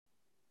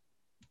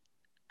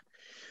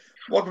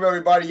Welcome,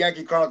 everybody,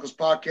 Yankee Chronicles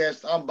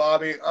podcast. I'm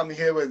Bobby. I'm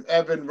here with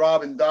Evan,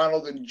 Rob, and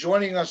Donald. And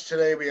joining us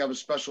today, we have a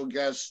special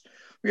guest.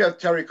 We have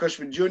Terry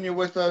Cushman Jr.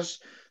 with us.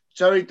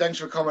 Terry, thanks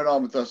for coming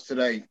on with us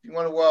today. You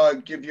want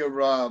to give your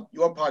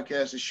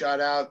podcast a shout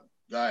out?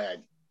 Go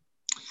ahead.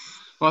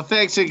 Well,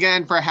 thanks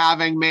again for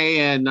having me.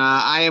 And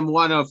I am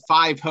one of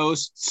 5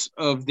 hosts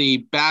of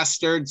the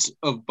Bastards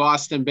of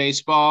Boston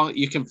Baseball.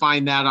 You can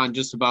find that on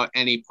just about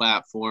any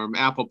platform,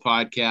 Apple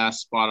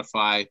Podcasts,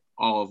 Spotify,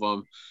 all of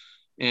them.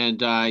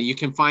 And you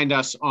can find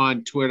us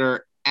on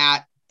Twitter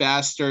at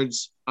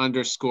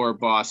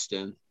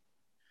bastards_Boston.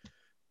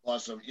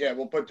 Awesome. Yeah,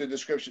 we'll put the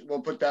description.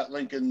 We'll put that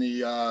link in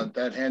the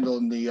that handle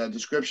in the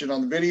description on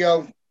the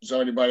video.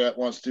 So anybody that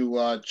wants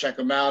to check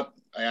them out,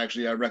 I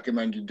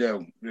recommend you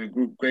do. They're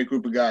great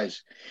group of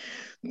guys.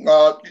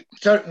 What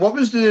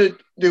was the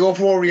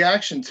overall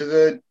reaction to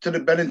the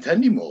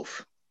Benintendi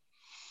move?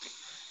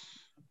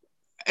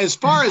 As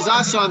far as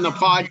us on the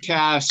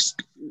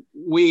podcast,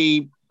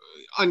 we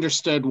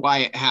understood why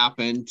it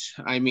happened.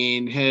 I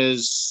mean,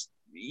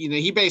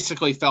 he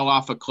basically fell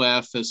off a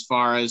cliff as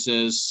far as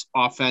his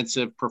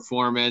offensive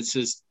performance.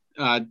 His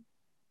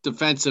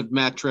defensive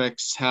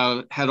metrics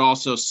had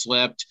also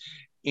slipped,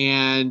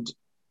 and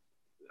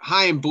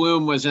Chaim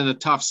Bloom was in a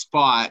tough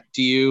spot.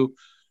 Do you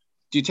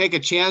take a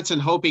chance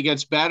and hope he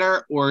gets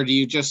better, or do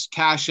you just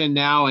cash in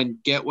now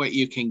and get what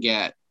you can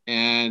get?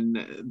 And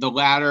the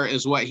latter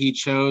is what he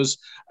chose.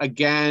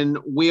 Again,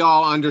 we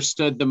all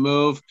understood the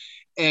move.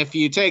 If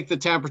you take the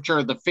temperature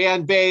of the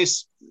fan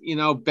base,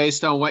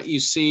 based on what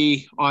you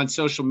see on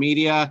social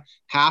media,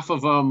 half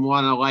of them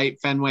want to light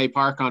Fenway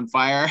Park on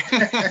fire.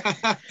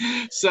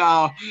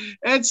 So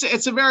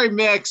it's a very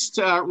mixed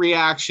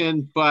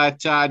reaction,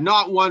 but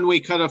not one we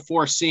could have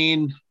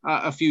foreseen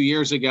a few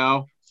years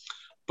ago.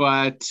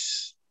 But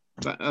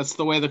that's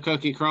the way the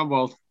cookie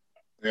crumbled.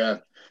 Yeah.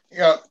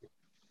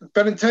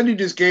 Benintendi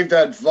just gave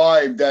that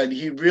vibe that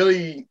he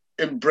really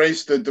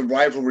embraced the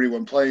rivalry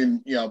when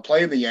playing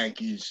the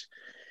Yankees.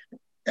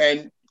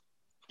 And,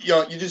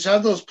 you just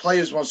have those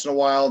players once in a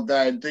while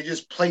that they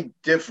just play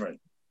different,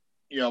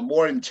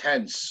 more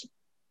intense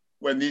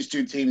when these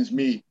two teams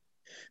meet.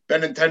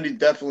 Benintendi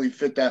definitely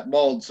fit that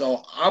mold.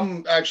 So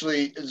I'm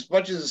actually, as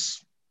much as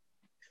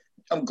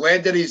I'm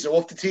glad that he's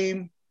off the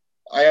team,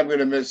 I am going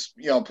to miss,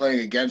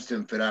 playing against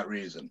him for that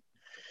reason.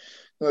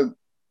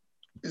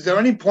 Is there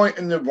any point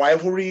in the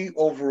rivalry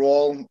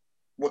overall,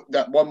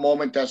 that one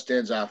moment that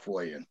stands out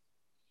for you?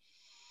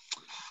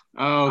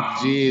 Oh,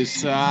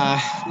 geez. Well,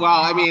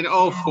 I mean,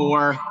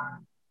 04.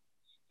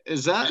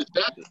 Is that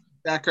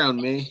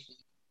background me?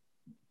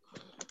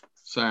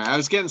 Sorry, I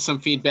was getting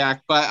some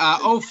feedback, but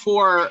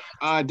 04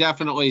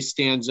 definitely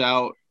stands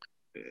out,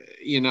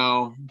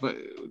 but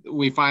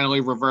we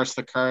finally reversed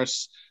the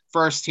curse.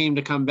 First team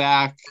to come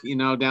back,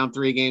 down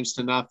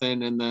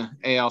 3-0 in the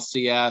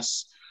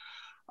ALCS.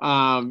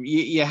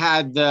 You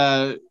had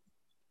the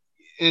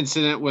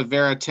incident with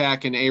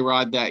Veritek and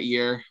A-Rod that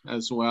year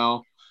as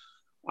well.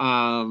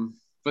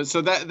 But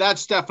so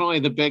that's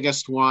definitely the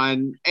biggest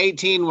one.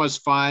 18 was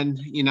fun.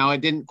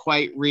 It didn't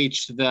quite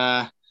reach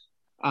the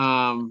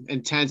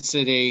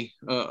intensity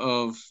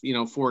of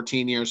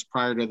 14 years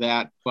prior to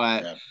that.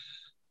 But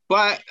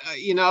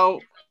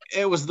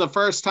it was the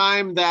first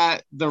time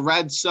that the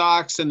Red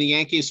Sox and the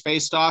Yankees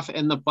faced off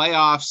in the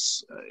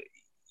playoffs,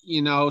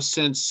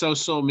 since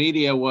social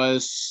media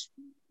was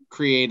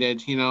created.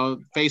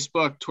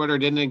 Facebook, Twitter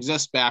didn't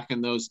exist back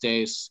in those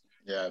days.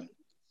 Yeah.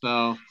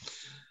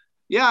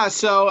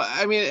 So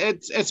I mean,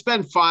 it's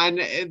been fun.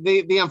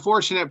 The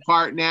unfortunate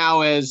part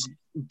now is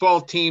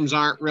both teams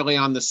aren't really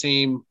on the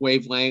same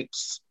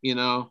wavelengths,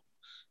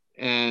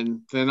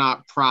 and they're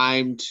not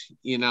primed,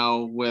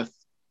 with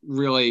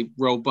really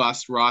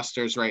robust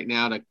rosters right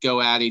now to go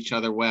at each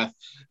other with.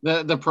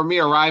 The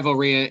premier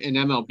rivalry in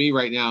MLB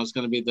right now is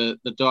going to be the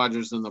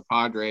Dodgers and the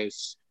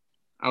Padres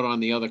out on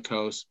the other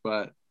coast,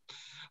 but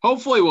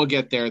hopefully we'll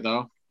get there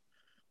though.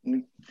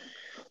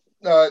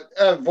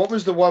 What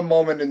was the one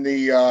moment in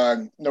the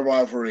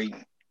rivalry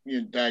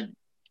that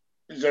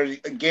is there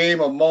a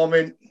game, a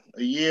moment,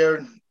 a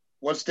year?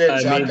 What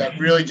stands out that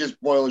really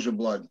just boils your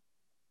blood?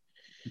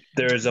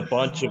 There's a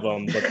bunch of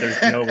them, but there's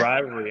no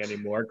rivalry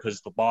anymore because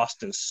the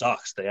Boston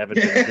sucks. They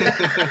haven't been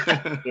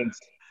good since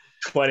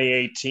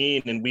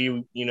 2018, and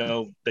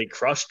they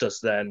crushed us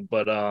then.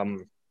 But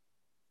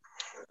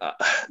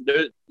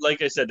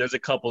like I said, there's a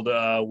couple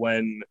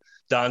when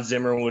Don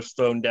Zimmerman was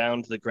thrown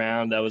down to the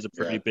ground. That was a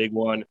pretty big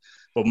one.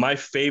 But my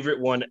favorite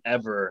one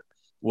ever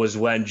was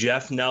when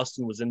Jeff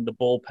Nelson was in the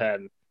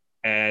bullpen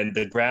and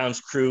the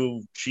grounds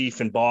crew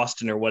chief in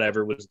Boston or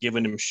whatever was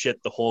giving him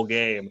shit the whole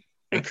game.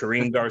 And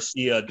Kareem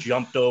Garcia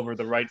jumped over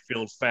the right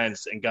field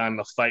fence and got in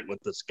a fight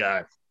with this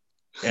guy.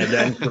 And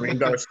then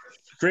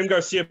Kareem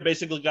Garcia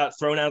basically got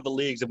thrown out of the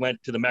leagues and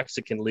went to the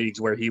Mexican leagues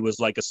where he was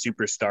like a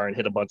superstar and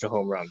hit a bunch of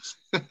home runs.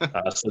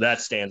 So that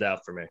stands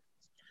out for me.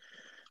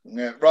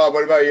 Yeah. Rob,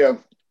 what about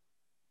you?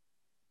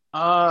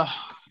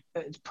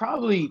 It's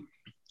probably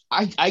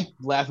I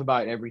laugh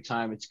about it every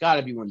time. It's got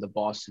to be when the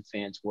Boston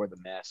fans wore the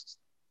masks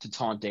to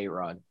taunt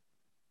A-Rod.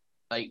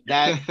 Like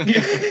that,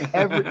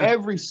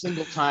 every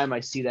single time I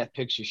see that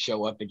picture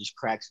show up, it just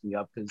cracks me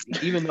up because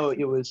even though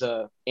it was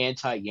a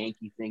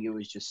anti-Yankee thing, it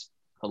was just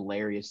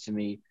hilarious to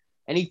me.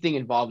 Anything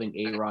involving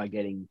A-Rod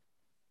getting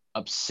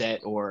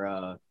upset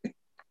or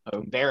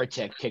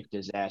Veritek kicked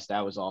his ass,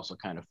 that was also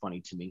kind of funny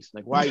to me. So,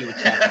 like, why are you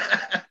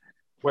attacking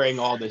wearing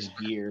all this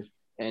gear?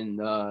 And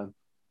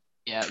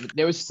yeah,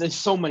 there's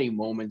so many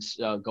moments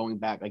going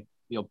back, like,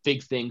 you know,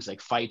 big things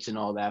like fights and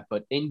all that,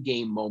 but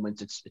in-game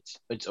moments, it's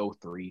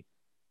 03.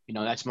 You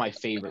know, that's my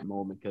favorite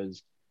moment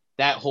because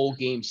that whole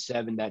game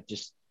 7, that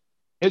just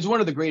it's one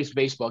of the greatest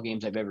baseball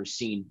games I've ever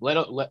seen.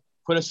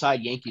 Put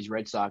aside Yankees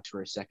Red Sox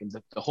for a second.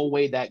 The whole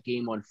way that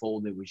game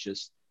unfolded was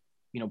just,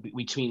 you know,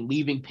 between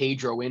leaving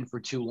Pedro in for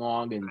too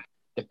long and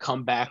the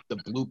comeback, the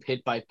bloop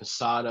hit by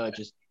Posada,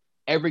 just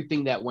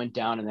everything that went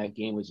down in that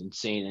game was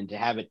insane. And to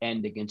have it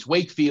end against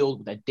Wakefield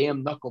with that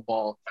damn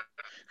knuckleball,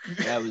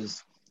 that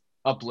was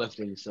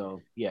uplifting.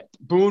 So yeah,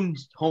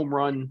 Boone's home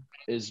run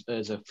is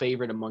a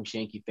favorite amongst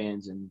Yankee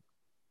fans,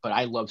 but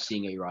I love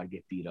seeing A-Rod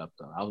get beat up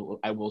though.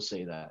 I will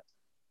say that.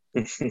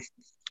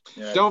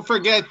 Yeah. Don't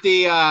forget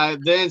the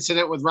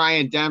incident with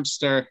Ryan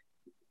Dempster.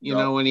 You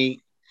know, when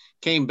he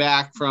came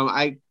back from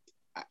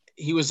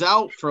he was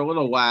out for a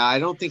little while. I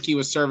don't think he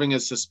was serving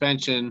his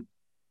suspension,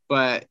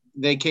 but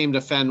they came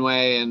to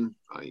Fenway, and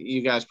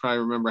you guys probably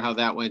remember how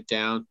that went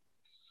down.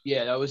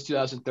 Yeah, that was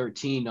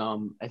 2013.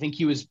 I think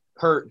he was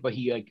hurt, but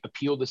he like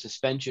appealed the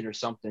suspension or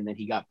something, and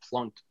he got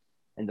flunked,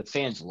 and the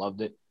fans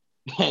loved it.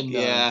 And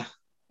yeah,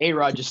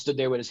 A-Rod just stood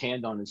there with his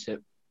hand on his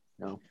hip.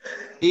 No,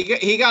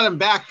 he got him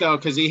back though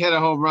because he hit a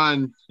home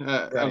run.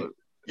 Right.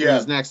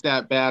 His next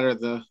at bat or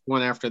the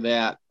one after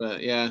that,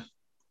 but yeah,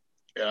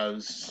 that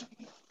was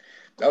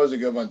a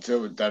good one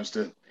too with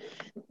Dempster.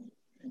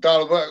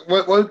 Donald,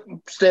 what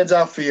stands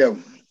out for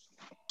you?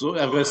 So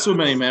I've got so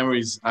many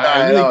memories.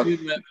 I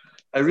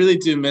really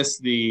do miss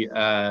the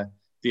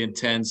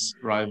intense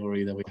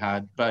rivalry that we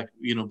had back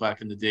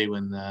in the day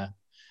when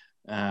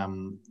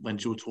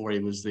Joe Torre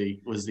was the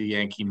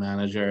Yankee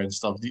manager and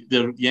stuff.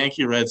 The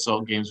Yankee Red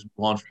Sox games would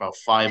go on for about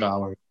 5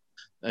 hours.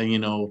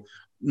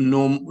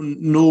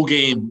 No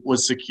game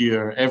was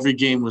secure. Every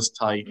game was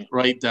tight,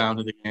 right down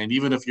to the end.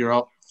 Even if you're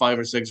up 5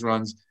 or 6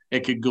 runs,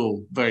 it could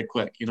go very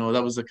quick. You know,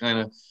 that was the kind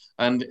of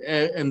and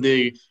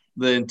the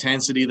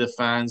intensity of the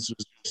fans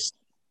was just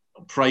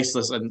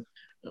priceless. And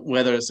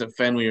whether it's at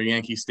Fenway or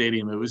Yankee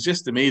Stadium, it was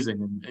just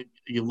amazing, and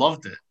you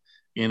loved it.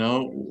 You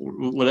know,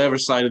 whatever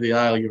side of the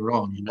aisle you're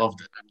on, you loved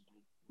it.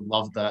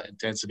 Loved that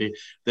intensity.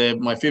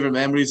 My favorite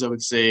memories, I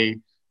would say,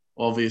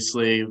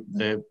 obviously,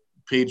 the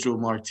Pedro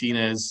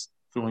Martinez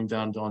throwing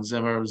down Don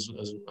Zimmer,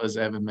 as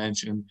Evan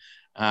mentioned,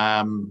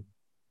 and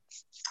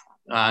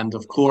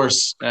of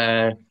course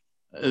the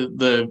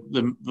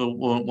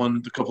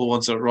couple of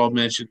ones that Rob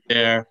mentioned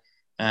there,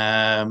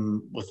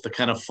 with the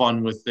kind of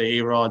fun with the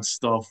A-Rod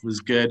stuff was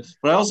good.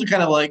 But I also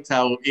kind of liked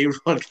how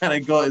A-Rod kind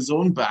of got his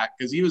own back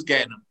because he was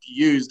getting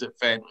abused at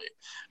Fenway,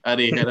 and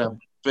he hit a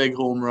big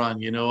home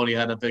run, and he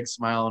had a big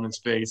smile on his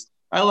face.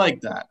 I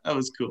liked that. That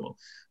was cool.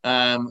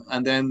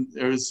 And then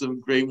there was some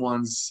great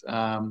ones.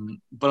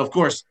 But of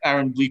course,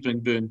 Aaron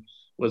Bleeping Boone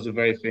was a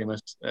very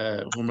famous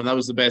home run. That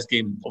was the best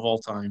game of all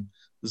time.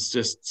 It was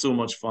just so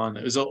much fun.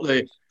 It was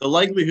the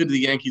likelihood of the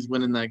Yankees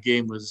winning that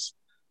game was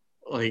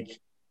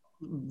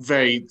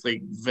very,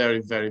 very,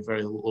 very,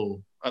 very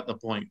low at the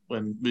point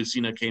when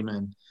Mussina came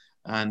in,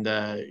 and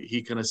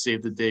he kind of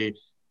saved the day.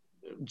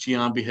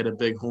 Giambi hit a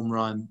big home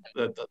run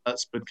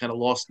that's been kind of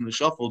lost in the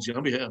shuffle.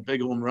 Giambi hit a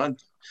big home run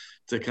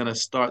to kind of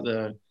start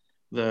the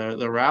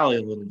rally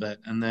a little bit,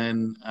 and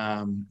then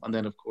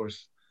of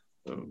course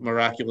the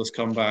miraculous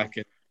comeback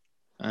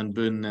and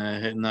Boone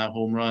hitting that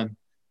home run.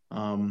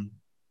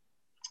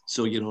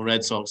 So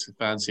Red Sox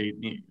fans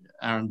hate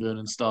Aaron Boone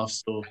and stuff.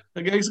 So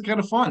the guys are kind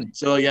of fun.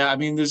 So yeah, I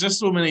mean, there's just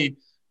so many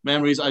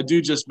memories. I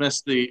do just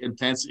miss the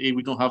intensity.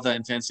 We don't have that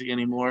intensity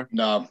anymore.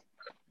 No.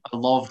 I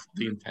loved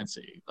the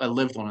intensity. I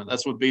lived on it.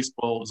 That's what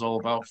baseball was all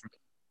about for me.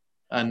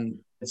 And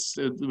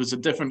it was a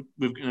different.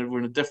 We're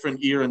in a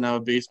different era now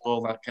of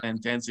baseball. That kind of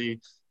intensity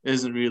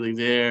isn't really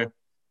there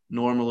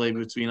normally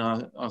between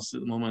us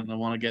at the moment, and I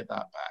want to get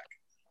that back.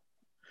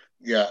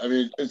 Yeah, I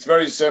mean, it's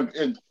very simple.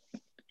 In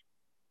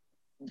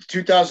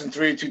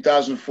 2003,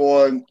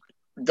 2004,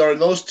 during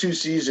those 2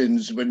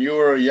 seasons, when you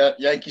were a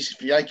Yankees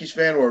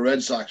fan or a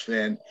Red Sox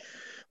fan,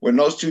 when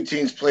those 2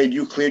 teams played,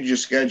 you cleared your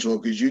schedule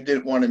because you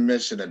didn't want to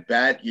miss an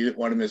at-bat. You didn't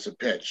want to miss a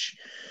pitch.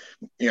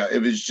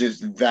 It was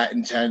just that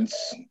intense.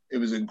 It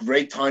was a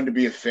great time to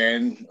be a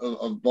fan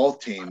of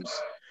both teams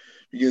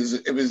because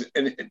it was –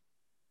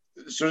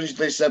 as soon as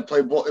they said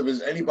play ball, it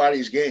was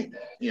anybody's game,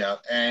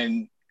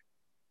 and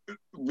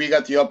we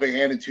got the upper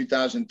hand in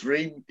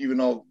 2003, even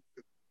though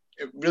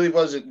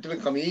it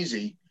didn't come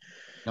easy.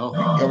 No.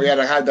 We had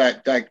to have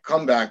that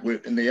comeback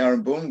in the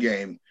Aaron Boone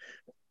game,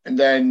 and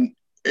then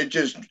it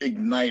just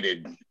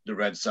ignited the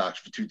Red Sox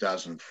for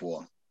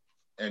 2004,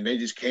 and they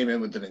just came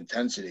in with an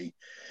intensity.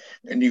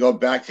 And you go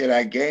back to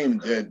that game,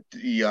 the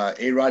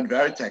A-Rod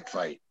Veritek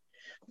fight.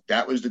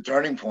 That was the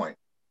turning point.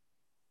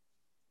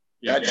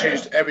 That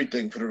changed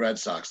everything for the Red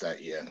Sox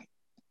that year.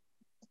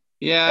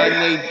 Yeah, and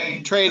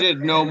they traded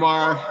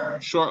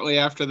Nomar shortly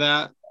after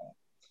that.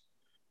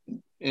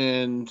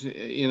 And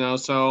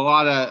so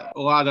a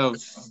lot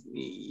of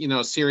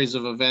series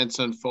of events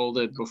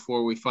unfolded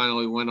before we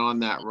finally went on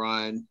that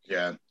run.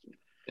 Yeah.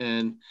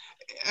 And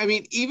I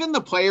mean, even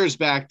the players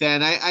back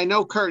then, I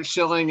know Curt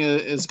Schilling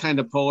is kind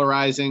of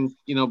polarizing,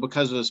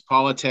 because of his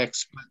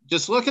politics.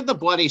 Just look at the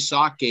bloody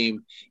sock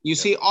game. You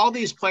see all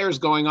these players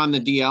going on the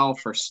DL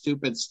for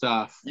stupid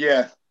stuff.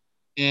 Yeah.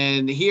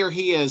 And here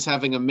he is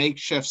having a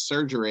makeshift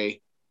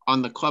surgery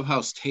on the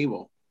clubhouse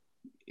table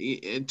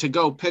to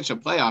go pitch a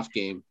playoff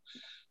game.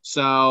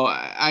 So,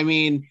 I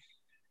mean,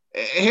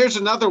 here's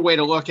another way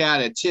to look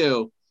at it,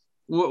 too.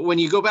 When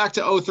you go back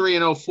to 03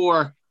 and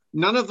 04,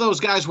 none of those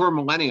guys were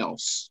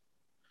millennials.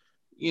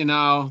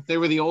 They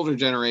were the older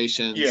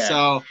generation. Yeah.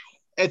 So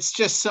it's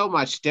just so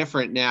much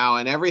different now,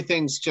 and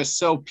everything's just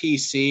so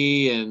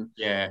PC, and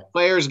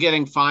players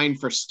getting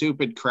fined for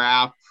stupid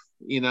crap.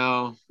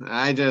 I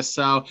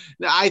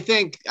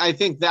think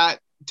that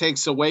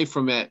takes away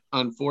from it,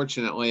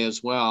 unfortunately,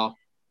 as well.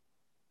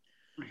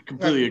 I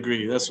completely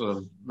agree. That's what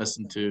I'm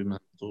missing too, man.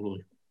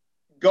 Totally.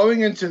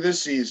 Going into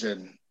this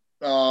season,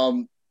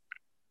 who's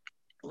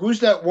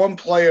that one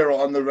player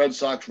on the Red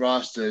Sox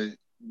roster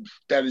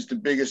that is the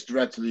biggest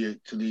threat to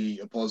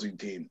the opposing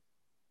team?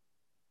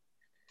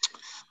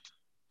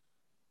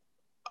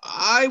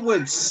 I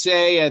would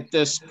say at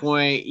this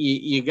point,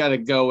 you got to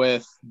go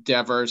with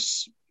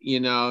Devers.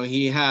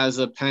 He has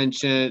a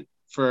penchant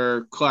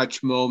for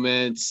clutch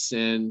moments,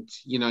 and,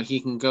 he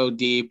can go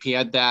deep. He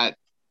had that,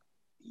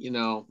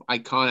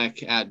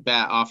 iconic at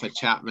bat off of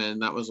Chapman.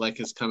 That was like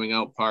his coming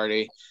out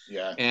party.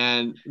 Yeah.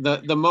 And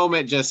the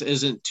moment just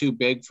isn't too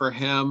big for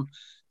him.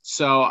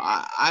 So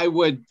I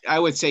would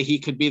say he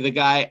could be the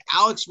guy.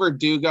 Alex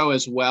Verdugo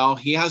as well.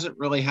 He hasn't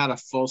really had a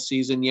full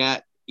season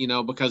yet,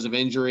 because of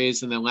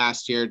injuries. And then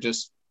last year,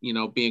 just,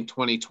 being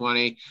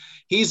 2020,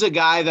 he's a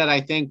guy that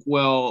I think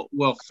will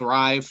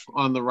thrive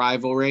on the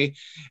rivalry.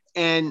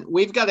 And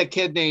we've got a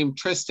kid named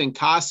Tristan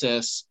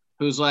Casas,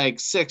 who's like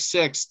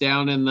 6'6"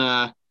 down in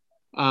the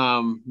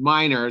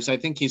minors. I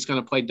think he's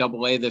going to play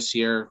AA this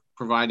year,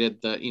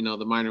 provided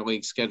the minor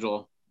league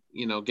schedule,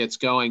 gets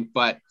going.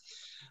 But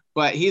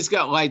he's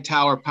got light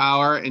tower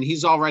power, and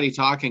he's already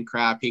talking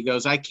crap. He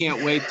goes, I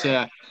can't wait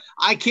to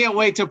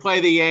play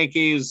the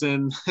Yankees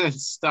and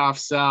stuff.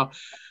 So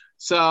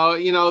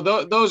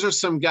those are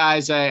some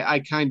guys I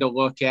kind of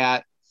look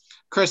at.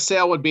 Chris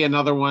Sale would be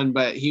another one,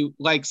 but he,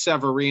 like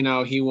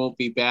Severino, he won't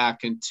be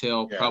back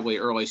until probably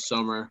early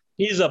summer.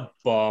 He's a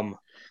bum.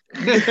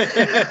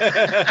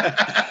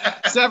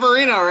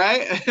 Severino,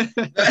 right?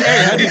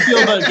 Hey, how do you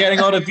feel about getting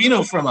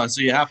Ottavino from us?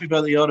 Are you happy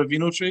about the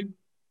Ottavino trade?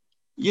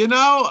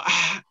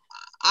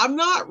 I'm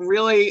not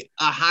really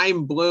a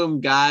Chaim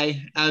Bloom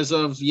guy as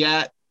of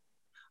yet.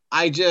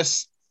 I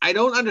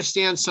don't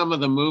understand some of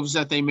the moves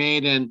that they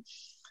made, and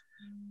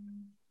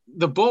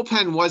the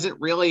bullpen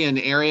wasn't really an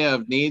area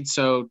of need.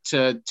 So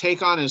to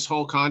take on his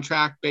whole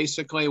contract,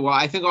 basically, well,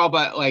 I think all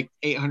but like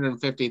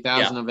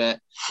 $850,000 of it.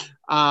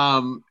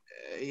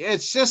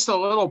 It's just a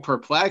little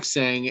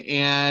perplexing.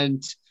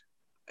 And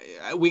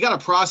we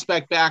got a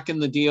prospect back in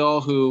the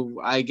deal who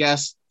I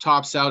guess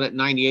tops out at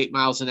 98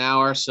 miles an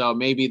hour. So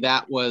maybe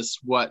that was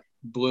what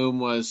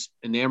Bloom was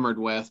enamored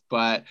with.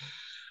 But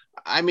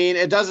I mean,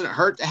 it doesn't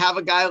hurt to have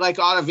a guy like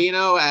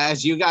Ottavino,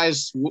 as you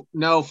guys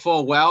know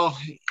full well.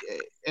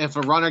 If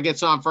a runner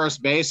gets on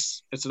first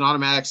base, it's an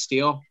automatic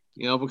steal,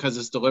 because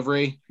his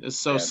delivery is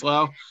so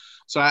slow.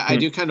 So I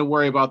do kind of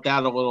worry about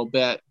that a little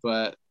bit,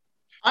 but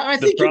I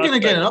think you're going to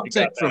get an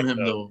uptick from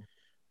him, though.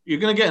 You're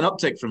going to get an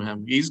uptick from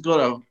him. He's got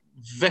a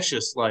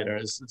vicious slider.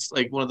 It's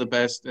like one of the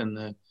best in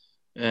the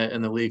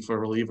league for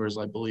relievers,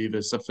 I believe.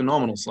 It's a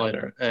phenomenal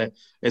slider.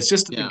 It's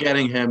just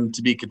getting him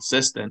to be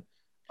consistent.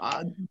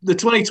 The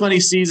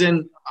 2020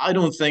 season, I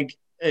don't think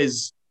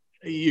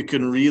you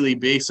can really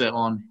base it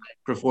on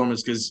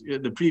performance, because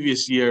the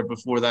previous year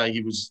before that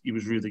he was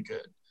really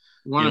good.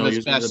 One of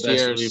his best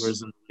years.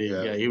 Relievers in the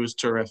league. Yeah, he was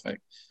terrific.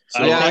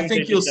 So I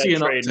think you'll see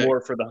an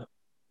uptick.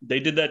 They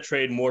did that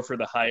trade more for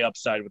the high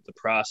upside with the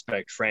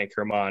prospect, Frank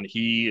Herman.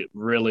 He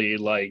really,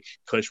 like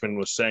Cushman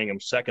was saying a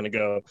second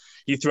ago,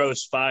 he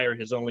throws fire.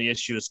 His only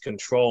issue is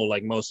control,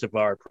 like most of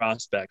our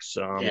prospects.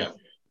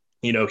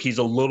 He's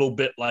a little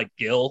bit like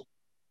Gill.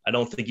 I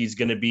don't think he's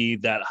going to be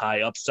that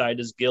high upside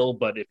as Gill,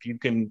 but if you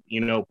can,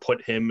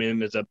 put him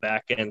in as a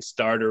back end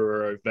starter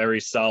or a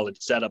very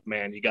solid setup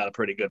man, you got a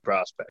pretty good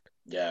prospect.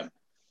 Yeah.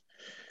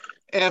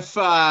 If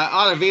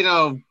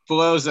Ottavino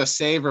blows a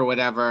save or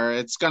whatever,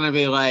 it's going to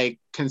be like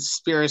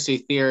conspiracy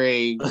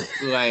theory,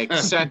 like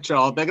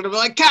central. They're going to be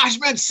like,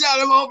 Cashman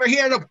sent him over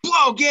here to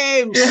blow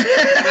games.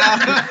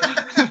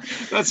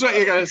 That's what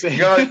you're going to say.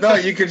 No,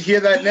 you can hear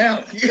that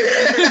now.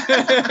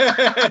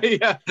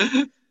 Yeah.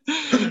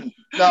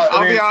 No,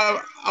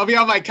 I'll be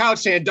on my couch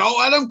saying, "Don't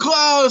let him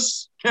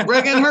close."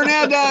 Bring in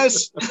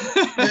Hernandez.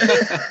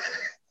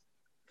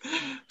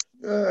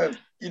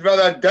 You'd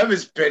rather have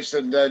Devers pitch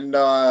than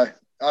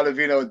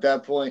Ottavino at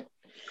that point.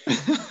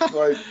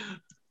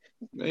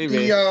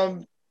 Maybe.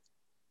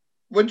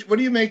 What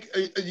do you make?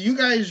 Are you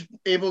guys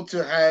able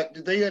to have?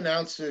 Did they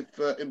announce if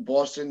in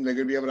Boston they're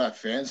going to be able to have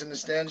fans in the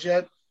stands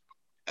yet?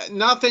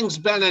 Nothing's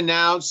been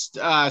announced.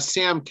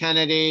 Sam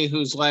Kennedy,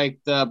 who's like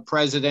the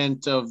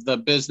president of the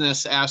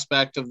business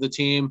aspect of the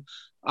team,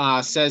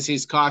 says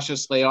he's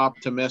cautiously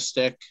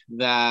optimistic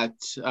that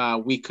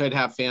we could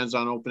have fans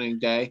on opening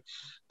day.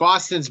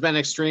 Boston's been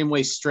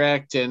extremely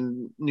strict,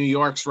 and New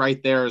York's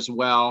right there as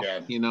well,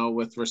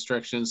 with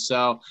restrictions.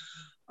 So,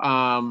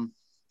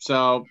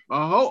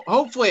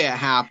 hopefully it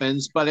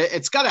happens, but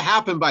it's got to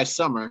happen by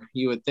summer,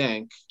 you would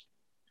think.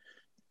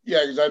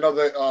 Yeah, because I know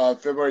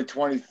that February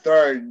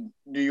 23rd,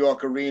 New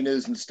York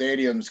arenas and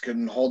stadiums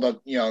can hold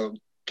up,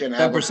 can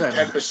have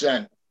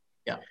 10%.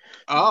 Yeah.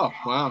 Oh,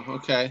 wow.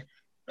 Okay.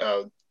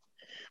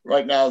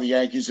 Right now, the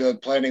Yankees are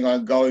planning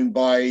on going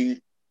by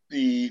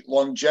the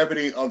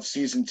longevity of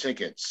season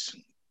tickets,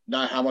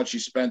 not how much you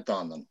spent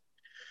on them,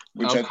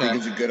 which I think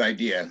is a good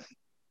idea.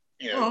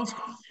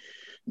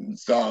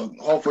 So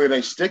hopefully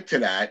they stick to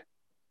that.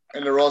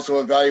 And they're also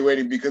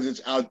evaluating, because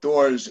it's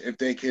outdoors, if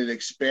they could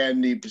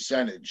expand the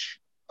percentage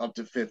up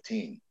to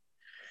 15.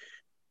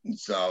 And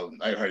so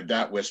I heard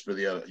that whisper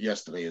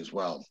yesterday as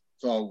well.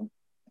 So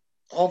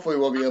hopefully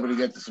we'll be able to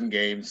get to some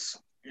games.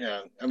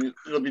 Yeah, I mean,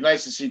 it'll be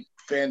nice to see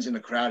fans in the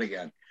crowd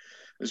again,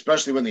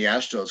 especially when the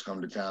Astros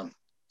come to town.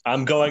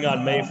 I'm going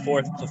on May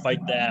 4th to fight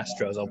the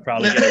Astros. I'll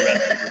probably get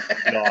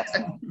arrested.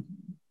 Awesome.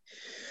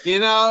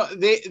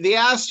 The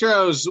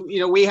Astros,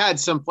 we had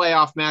some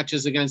playoff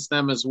matches against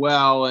them as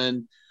well,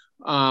 and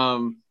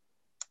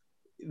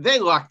they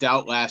lucked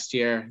out last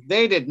year.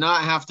 They did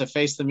not have to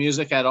face the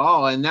music at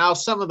all, and now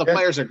some of the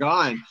players are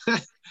gone.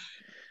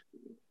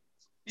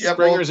 Yeah,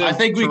 well, I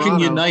think we can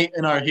unite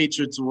in our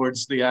hatred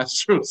towards the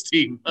Astros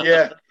team.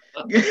 Yeah.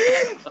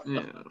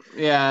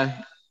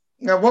 Yeah.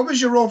 Now, what was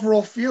your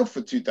overall feel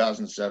for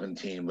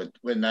 2017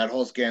 when that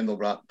whole scandal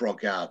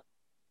broke out?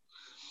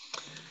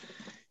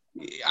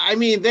 I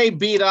mean, they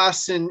beat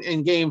us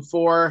in game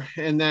 4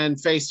 and then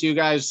faced you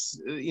guys,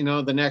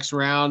 the next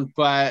round.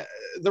 But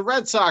the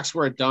Red Sox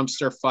were a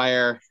dumpster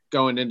fire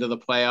going into the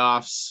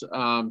playoffs.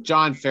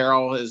 John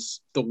Farrell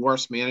is the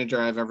worst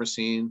manager I've ever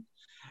seen.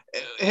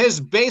 His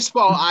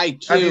baseball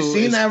IQ. Have you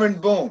seen Aaron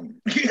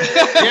Boone?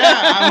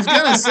 Yeah, I was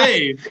going to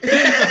say.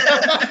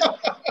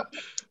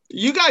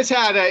 You guys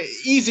had an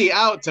easy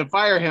out to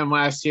fire him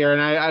last year,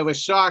 and I was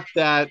shocked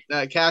that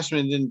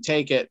Cashman didn't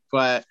take it.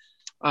 But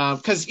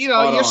because,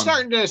 you're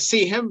starting to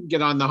see him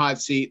get on the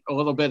hot seat a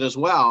little bit as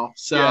well.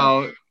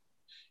 So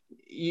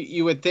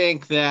you would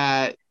think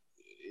that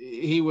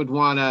he would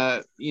want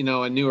a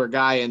newer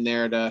guy in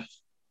there to,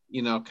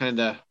 kind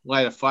of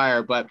light a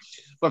fire. But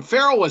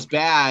Farrell was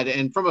bad.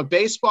 And from a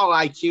baseball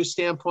IQ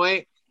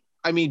standpoint,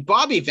 I mean,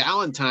 Bobby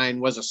Valentine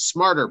was a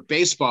smarter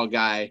baseball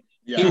guy.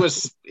 Yeah.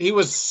 He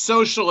was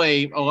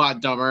socially a lot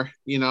dumber,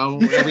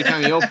 every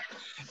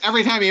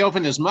time he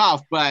opened his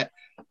mouth. But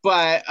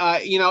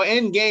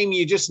in game,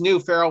 you just knew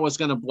Farrell was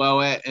going to blow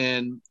it.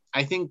 And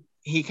I think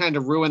he kind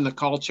of ruined the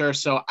culture.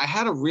 So I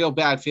had a real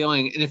bad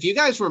feeling. And if you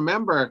guys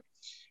remember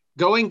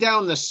going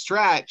down the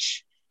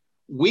stretch,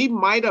 we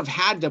might have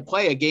had to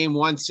play a game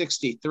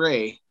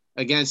 163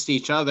 against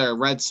each other,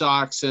 Red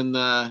Sox and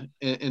the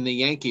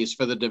Yankees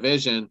for the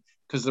division,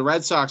 because the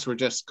Red Sox were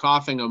just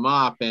coughing them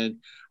up. And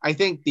I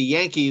think the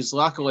Yankees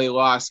luckily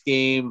lost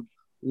game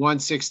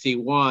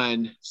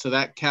 161. So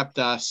that kept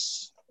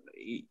us,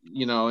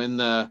 in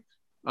the,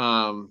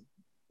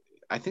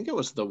 I think it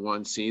was the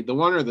 1 seed, the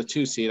 1 or the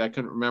 2 seed. I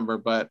couldn't remember,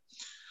 but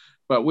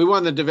we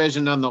won the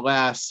division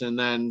nonetheless, and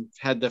then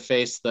had to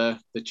face the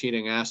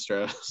cheating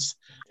Astros.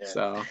 Yeah.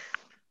 So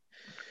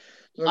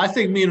I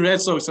think me and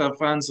Red Sox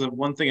fans have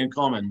one thing in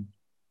common: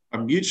 a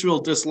mutual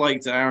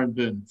dislike to Aaron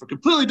Boone for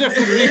completely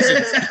different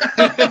reasons.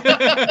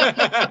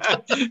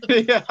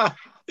 Yeah.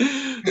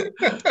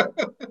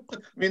 I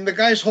mean, the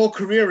guy's whole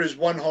career is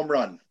 1 home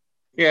run.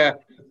 Yeah.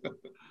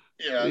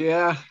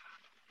 Yeah.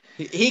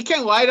 He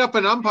can light up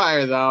an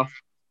umpire, though.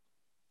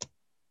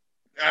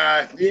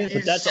 But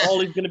that's all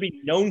he's going to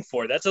be known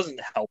for. That doesn't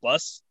help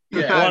us.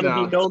 Yeah, I want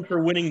to be known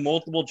for winning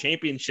multiple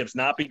championships,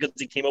 not because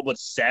he came up with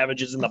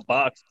savages in the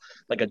box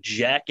like a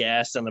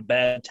jackass on a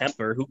bad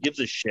temper. Who gives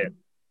a shit?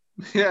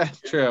 Yeah,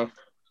 true.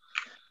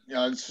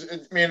 Yeah,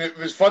 it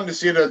was fun to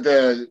see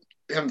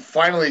him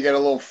finally get a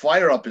little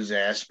fire up his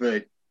ass,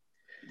 but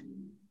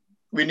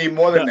we need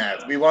more than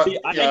that. We want.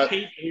 I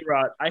hate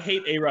A-Rod. I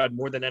hate A-Rod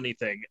more than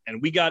anything,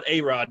 and we got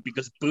A-Rod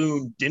because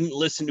Boone didn't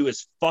listen to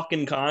his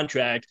fucking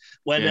contract,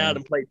 went out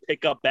and played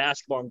pickup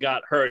basketball and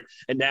got hurt,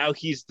 and now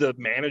he's the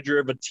manager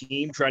of a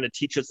team trying to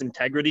teach us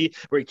integrity,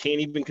 where he can't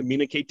even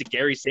communicate to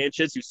Gary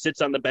Sanchez, who sits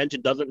on the bench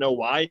and doesn't know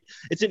why.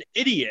 It's an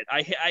idiot.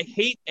 I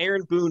hate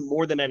Aaron Boone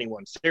more than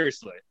anyone.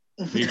 Seriously.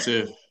 Me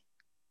too.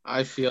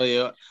 I feel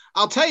you.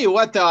 I'll tell you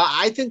what, though.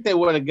 I think they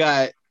would have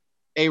got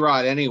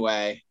A-Rod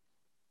anyway.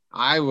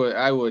 I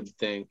would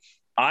think.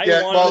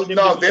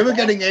 They were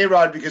getting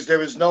A-Rod because there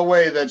was no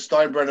way that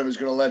Steinbrenner was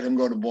going to let him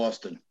go to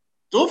Boston.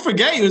 Don't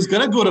forget, he was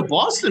going to go to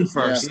Boston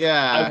first.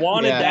 Yeah, I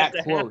wanted that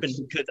to Close. happen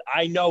because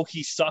I know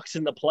he sucks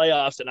in the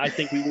playoffs, and I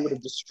think we would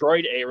have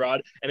destroyed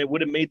A-Rod, and it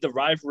would have made the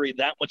rivalry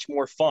that much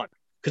more fun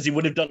because he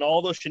would have done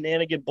all those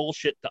shenanigan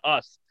bullshit to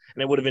us,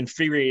 and it would have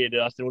infuriated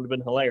us, and it would have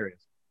been hilarious.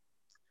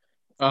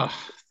 Oh,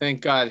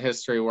 thank God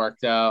history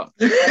worked out.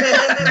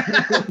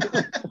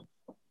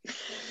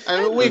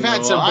 I mean, we've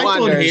had some I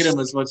don't hate blunders. him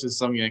as much as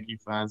some Yankee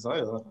fans. I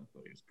thought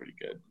he was pretty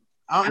good.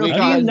 I don't know We if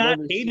How you do you guys not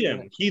noticed, hate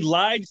him? He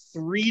lied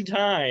 3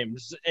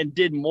 times and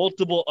did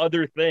multiple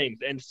other things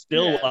and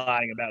still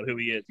lying about who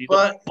he is. He's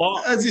But a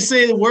fuck. as you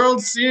say, the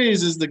World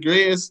Series is the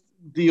greatest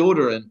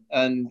deodorant,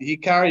 and he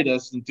carried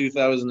us in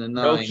 2009.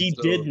 No, he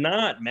so did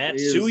not. Matt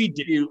he is- Sui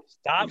did. he-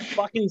 Stop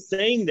fucking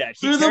saying that.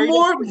 He Through the carried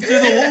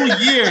whole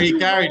year, he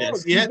carried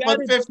us. He He hit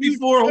batted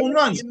 54 home 270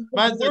 runs. in the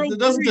Man, World that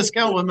doesn't Series.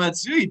 discount what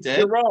Matsui did.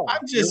 You're wrong. I'm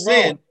just You're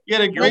saying, wrong. he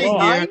had a great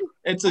wrong. year.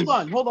 It's a Hold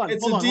on.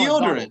 it's hold a on,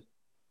 deodorant.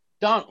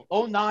 Donald,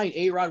 09,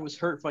 A-Rod was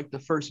hurt for like the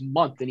first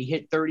month, and he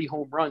hit 30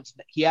 home runs.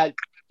 He had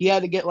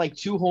to get like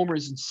 2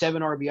 homers and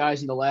 7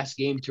 RBIs in the last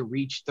game to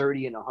reach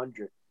 30 and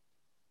 100.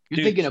 You're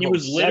Dude, thinking he about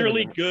was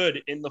literally 7.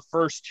 good in the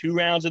first 2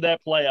 rounds of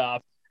that playoff,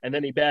 and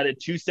then he batted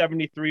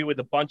 273 with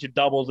a bunch of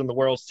doubles in the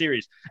World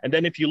Series. And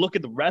then if you look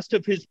at the rest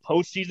of his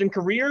postseason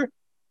career,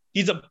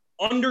 he's a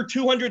under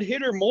 200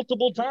 hitter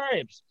multiple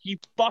times. He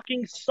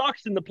fucking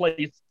sucks in the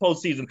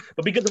postseason.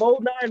 But because of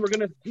 09, we're going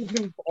to give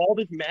him all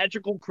this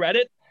magical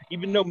credit,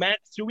 even though Matt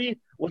Sui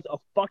was a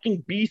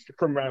fucking beast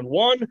from round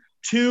 1,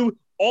 2,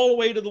 all the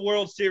way to the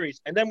World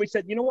Series. And then we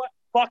said, you know what?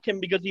 Fuck him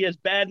because he has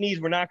bad knees.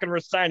 We're not going to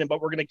resign him,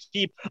 but we're going to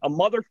keep a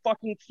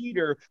motherfucking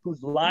cheater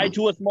who's lied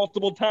to us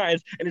multiple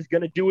times and is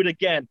going to do it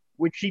again,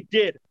 which he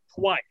did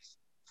twice.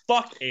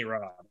 Fuck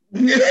A-Rod.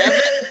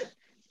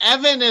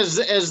 Evan is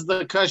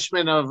the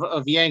Cushman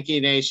of Yankee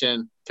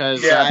Nation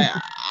because Yeah.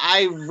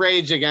 I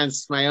rage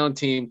against my own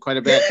team quite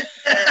a bit.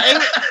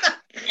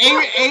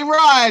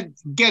 A-Rod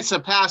gets a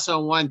pass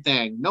on one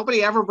thing.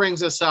 Nobody ever brings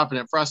this up, and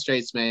it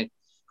frustrates me.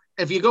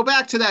 If you go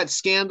back to that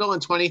scandal in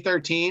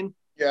 2013,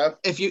 Yeah.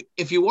 if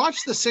you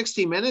watch the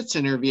 60 Minutes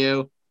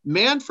interview,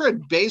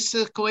 Manfred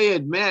basically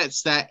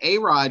admits that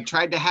A-Rod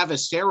tried to have a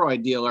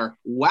steroid dealer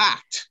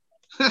whacked.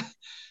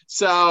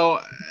 So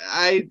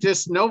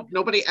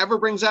nobody ever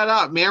brings that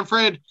up.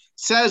 Manfred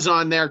says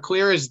on there,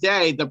 clear as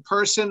day, the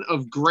person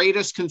of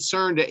greatest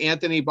concern to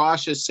Anthony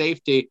Bosch's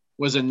safety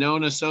was a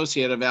known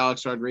associate of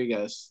Alex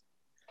Rodriguez.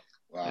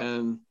 Wow.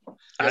 And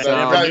I so-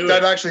 never knew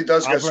That it. actually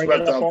does I'll get bring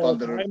swept it up up all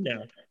under the the time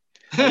now.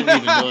 I didn't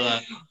even know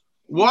that.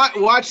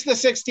 Watch the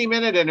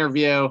 60-minute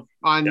interview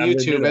on Yeah, I'm gonna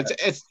do YouTube.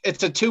 that.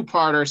 It's a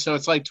 2-parter, so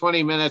it's like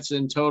 20 minutes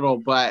in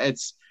total, but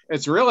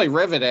it's really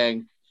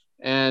riveting.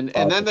 And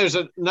then there's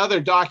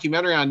another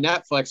documentary on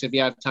Netflix if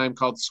you have time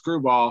called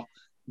Screwball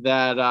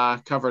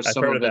that covers I've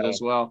some heard of of it that as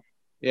well.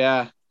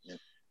 Yeah.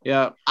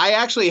 I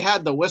actually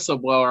had the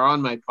whistleblower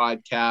on my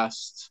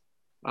podcast.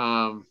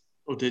 Oh,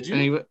 did you?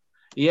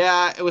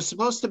 And it was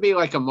supposed to be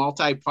like a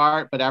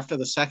multi-part, but after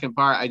the second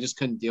part, I just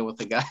couldn't deal with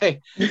the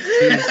guy.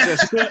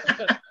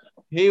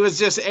 He was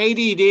just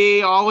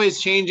ADD,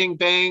 always changing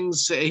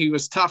things. He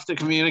was tough to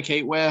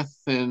communicate with,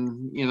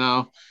 and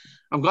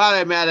I'm glad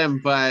I met him.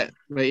 But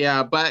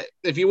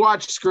if you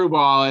watch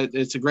Screwball,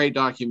 it's a great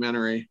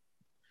documentary.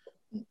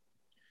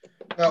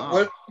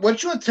 Now,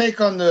 what's your take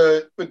on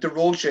with the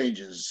rule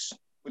changes,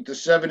 with the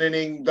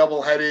 7-inning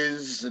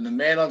doubleheaders and the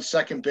man on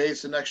second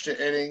base and extra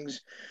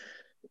innings?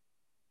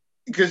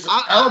 Because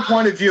our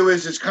point of view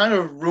is it's kind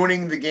of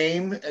ruining the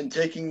game and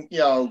taking,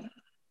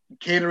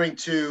 catering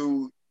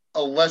to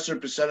a lesser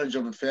percentage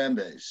of a fan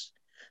base.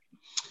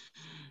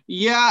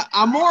 Yeah,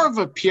 I'm more of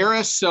a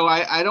purist, so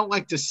I don't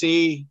like to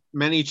see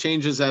many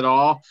changes at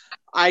all.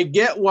 I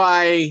get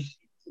why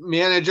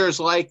managers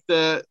like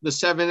the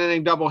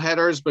 7-inning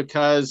doubleheaders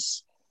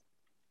because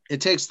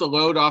it takes the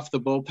load off the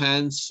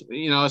bullpens,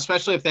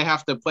 especially if they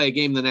have to play a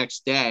game the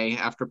next day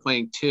after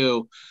playing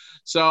 2.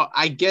 So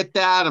I get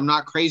that. I'm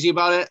not crazy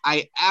about it.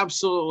 I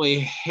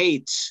absolutely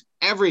hate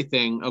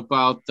everything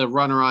about the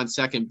runner on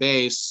second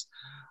base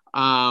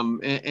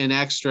and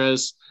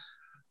extras.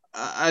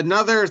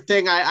 Another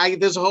thing,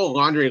 there's a whole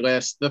laundry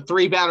list. The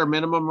 3-batter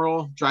minimum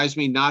rule drives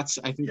me nuts.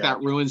 I think that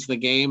ruins the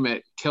game.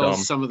 It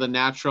kills some of the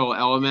natural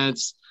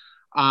elements.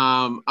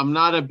 I'm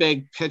not a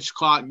big pitch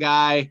clock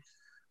guy.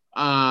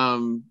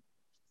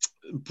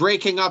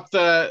 Breaking up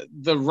the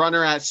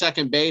runner at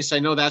second base, I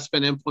know that's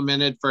been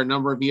implemented for a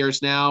number of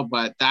years now,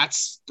 but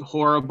that's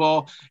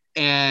horrible.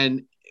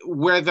 And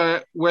where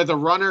the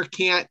runner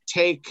can't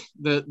take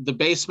the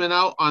baseman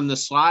out on the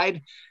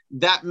slide,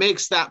 that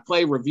makes that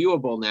play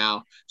reviewable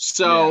now.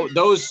 So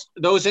those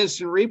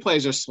instant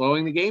replays are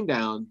slowing the game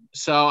down.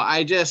 So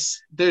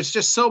there's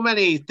just so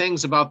many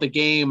things about the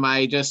game.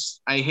 I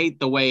hate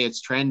the way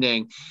it's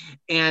trending.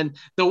 And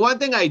the one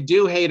thing I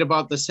do hate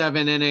about the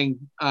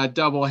 7-inning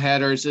double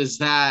headers is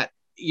that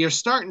you're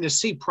starting to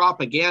see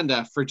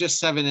propaganda for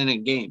just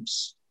 7-inning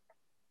games.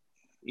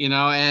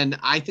 And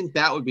I think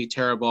that would be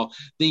terrible.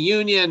 The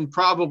union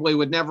probably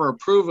would never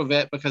approve of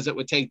it because it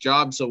would take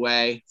jobs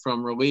away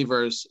from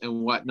relievers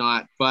and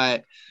whatnot.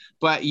 But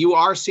but you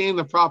are seeing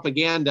the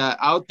propaganda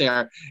out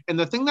there. And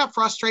the thing that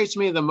frustrates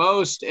me the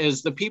most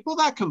is the people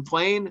that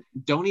complain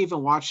don't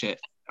even watch it,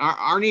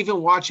 aren't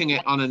even watching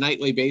it on a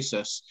nightly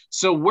basis.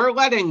 So we're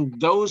letting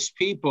those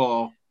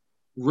people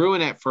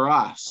ruin it for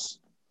us.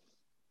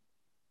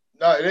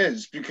 No, it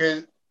is,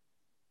 because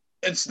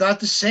it's not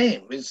the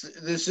same.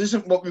 This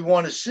isn't what we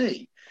want to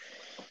see.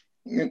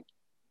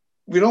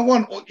 We don't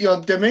want,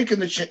 they're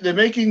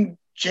making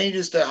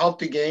changes to help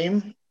the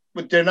game,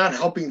 but they're not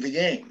helping the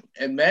game.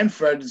 And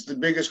Manfred is the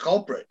biggest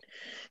culprit.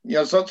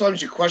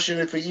 Sometimes you question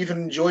if he even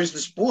enjoys the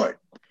sport,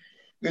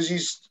 because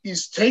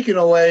he's taken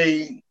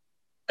away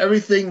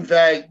everything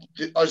that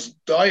us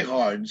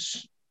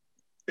diehards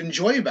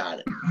enjoy about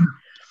it.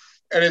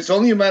 And it's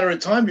only a matter of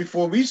time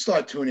before we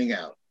start tuning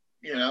out.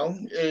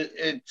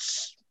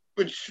 It's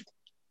which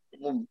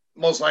will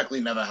most likely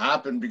never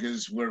happen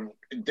because we're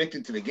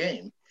addicted to the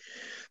game.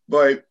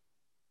 But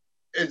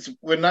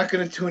we're not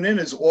going to tune in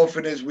as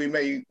often as we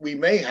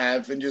may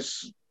have, and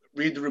just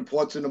read the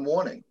reports in the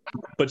morning.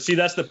 But see,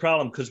 that's the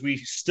problem, because we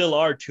still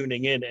are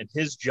tuning in, and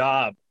his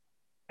job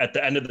at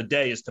the end of the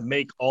day is to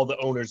make all the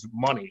owners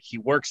money. He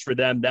works for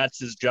them. That's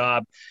his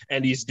job.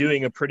 And he's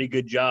doing a pretty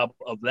good job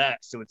of that.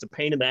 So it's a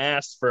pain in the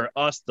ass for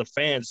us, the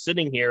fans,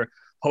 sitting here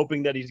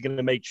hoping that he's going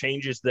to make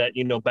changes that,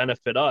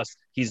 benefit us.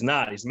 He's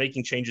not. He's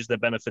making changes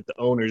that benefit the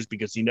owners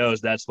because he knows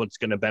that's what's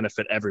going to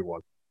benefit everyone.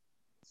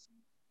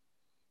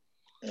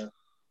 Yeah.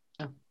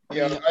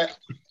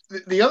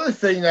 The other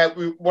thing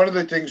one of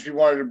the things we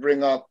wanted to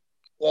bring up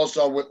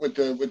also with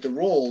the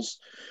rules,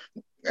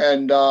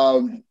 and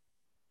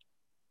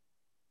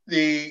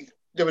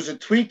there was a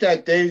tweet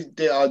that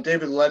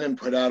David Lennon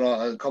put out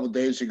a couple of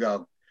days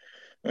ago,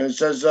 and it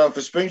says,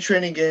 for spring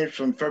training games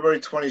from February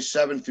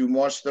 27th through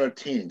March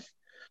 13th,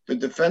 the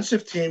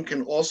defensive team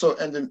can also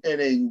end an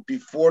inning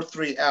before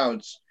 3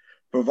 outs,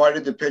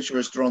 provided the pitcher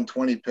has thrown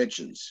 20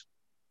 pitches.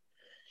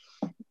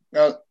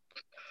 Now,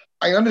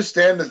 I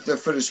understand that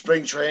for the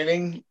spring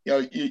training,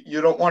 you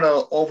don't want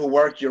to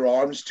overwork your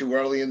arms too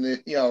early in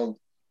the,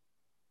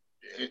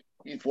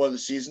 before the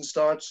season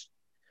starts.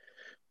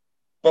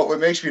 But what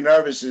makes me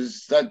nervous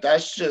is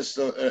that's just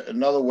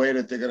another way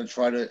that they're going to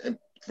try to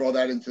throw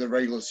that into the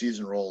regular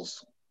season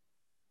rules.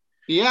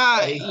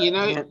 Yeah,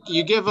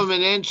 you give him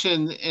an inch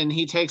and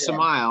he takes a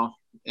mile,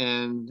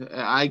 and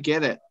I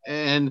get it.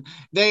 And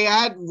they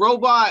had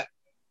robot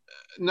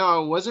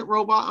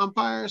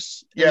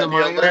umpires? Yeah, the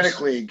Atlantic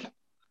League.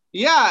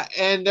 Yeah,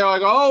 and they're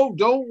like, oh,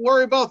 don't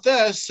worry about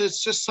this.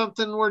 It's just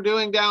something we're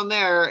doing down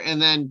there.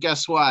 And then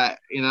guess what?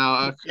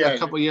 A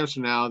couple of years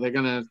from now, they're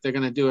gonna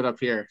do it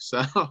up here.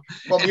 So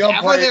if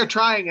ever they're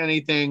trying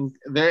anything,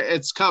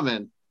 it's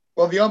coming.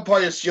 Well, the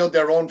umpires shield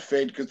their own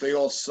fate because they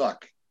all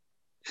suck.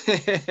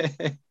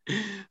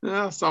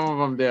 Well, some of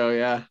them do,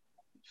 yeah.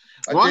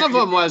 One of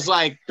them was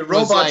like the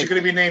robots are going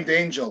to be named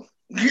Angel.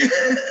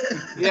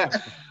 Yeah.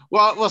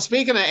 Well,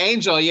 speaking of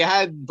Angel, you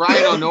had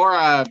Brian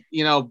O'Nora,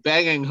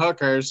 banging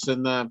hookers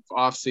in the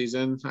off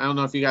season. I don't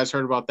know if you guys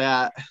heard about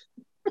that.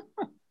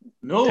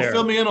 No,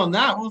 fill me in on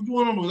that. What's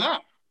going on with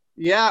that?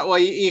 Yeah, well,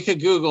 you could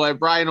Google it,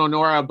 Brian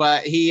O'Nora,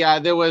 but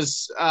there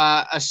was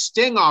a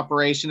sting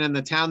operation in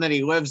the town that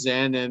he lives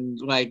in, and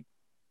like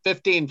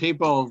 15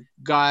 people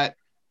got,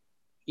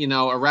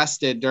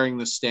 arrested during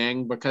the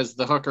sting because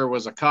the hooker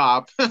was a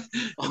cop in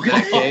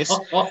that case.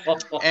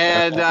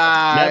 And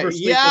never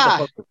sleep with a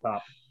hooker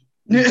cop.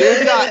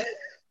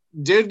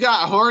 Dude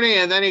got horny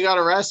and then he got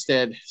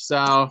arrested.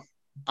 So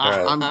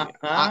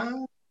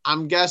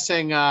I'm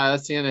guessing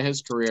that's the end of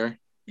his career.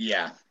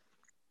 Yeah,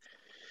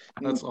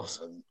 that's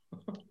awesome.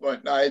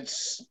 But no,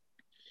 it's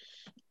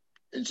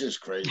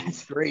just crazy.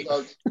 That's great.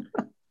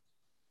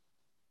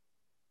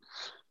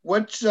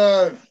 What's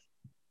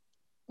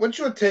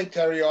your take,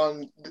 Terry,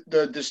 on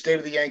the state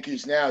of the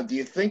Yankees now? Do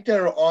you think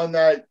they're on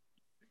that?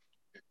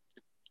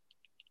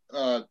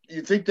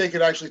 You think they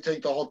could actually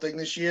take the whole thing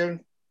this year?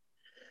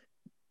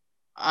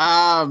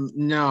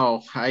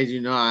 No, I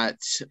do not.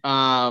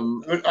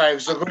 All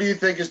right, so who do you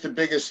think is the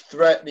biggest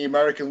threat in the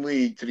American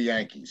League to the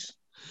Yankees?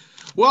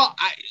 Well,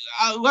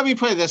 let me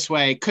put it this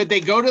way. Could they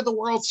go to the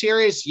World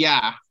Series?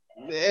 Yeah,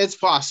 it's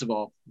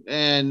possible.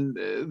 And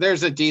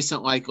there's a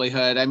decent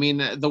likelihood. I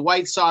mean, the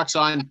White Sox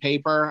on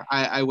paper,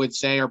 I would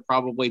say, are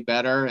probably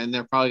better, and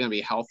they're probably going to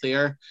be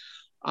healthier.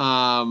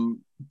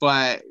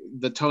 But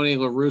the Tony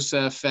La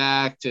Russa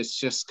effect, it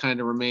just kind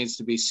of remains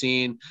to be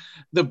seen.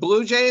 The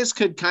Blue Jays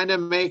could kind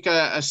of make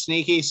a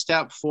sneaky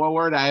step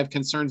forward. I have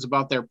concerns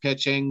about their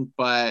pitching,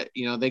 but,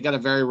 they got a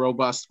very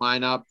robust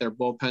lineup. Their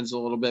bullpen's a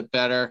little bit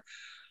better.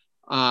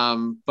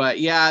 But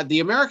yeah,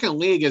 the American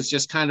League is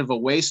just kind of a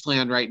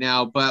wasteland right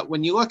now. But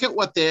when you look at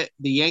what the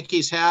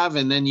Yankees have,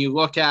 and then you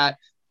look at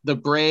the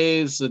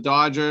Braves, the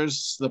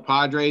Dodgers, the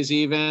Padres,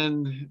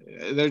 even,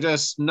 they're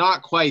just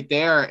not quite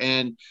there.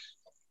 And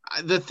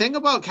the thing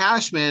about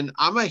Cashman,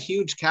 I'm a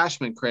huge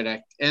Cashman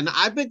critic, and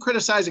I've been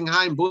criticizing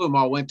Chaim Bloom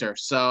all winter.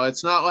 So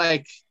it's not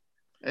like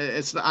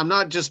I'm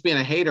not just being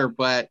a hater,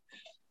 but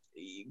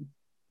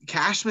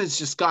Cashman's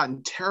just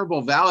gotten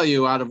terrible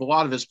value out of a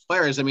lot of his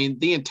players. I mean,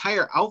 the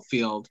entire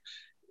outfield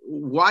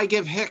why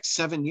give Hicks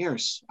 7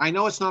 years? I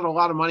know it's not a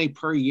lot of money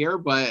per year,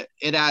 but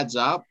it adds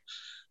up.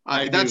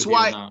 That's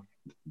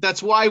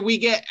why we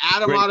get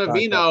Adam Great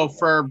Ottavino concept.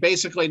 for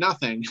basically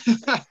nothing.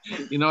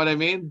 You know what I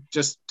mean?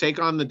 Just take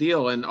on the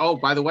deal. And, oh,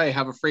 by the way,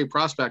 have a free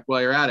prospect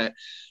while you're at it.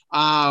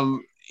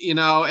 You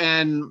know,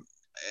 and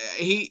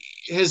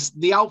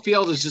the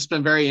outfield has just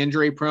been very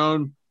injury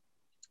prone.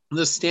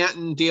 The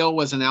Stanton deal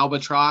was an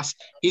albatross.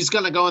 He's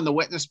going to go in the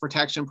witness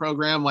protection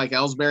program like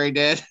Ellsbury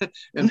did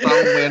in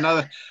probably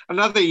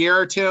another year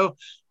or two.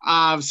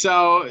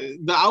 So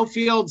the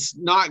outfield's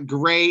not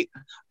great.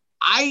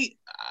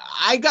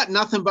 I got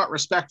nothing but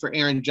respect for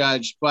Aaron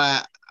Judge,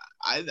 but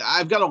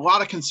I've got a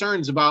lot of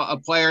concerns about a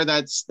player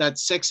that's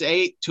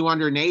 6'8",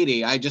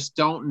 280. I just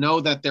don't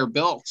know that they're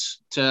built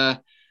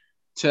to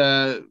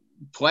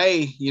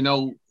play, you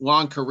know,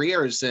 long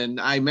careers. And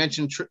I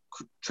mentioned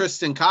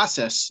Tristan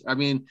Casas. I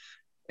mean,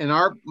 in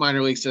our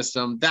minor league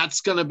system,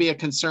 that's going to be a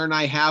concern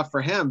I have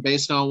for him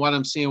based on what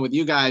I'm seeing with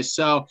you guys.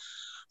 So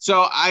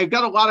I've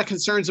got a lot of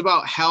concerns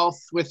about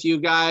health with you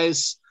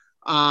guys.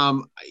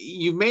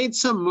 You made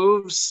some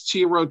moves to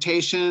your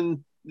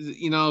rotation.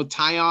 You know,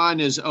 Taillon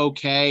is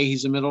okay.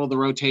 He's a middle of the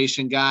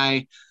rotation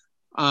guy.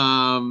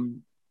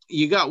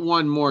 You got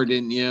one more,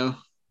 didn't you?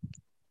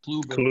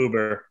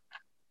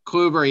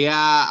 Kluber,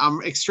 yeah.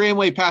 I'm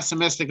extremely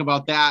pessimistic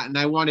about that, and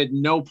I wanted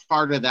no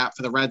part of that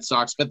for the Red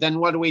Sox. But then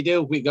what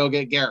do? We go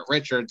get Garrett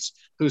Richards,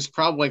 who's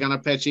probably going to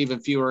pitch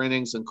even fewer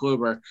innings than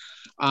Kluber.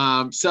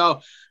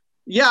 So,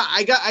 yeah,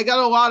 I got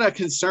a lot of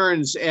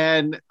concerns,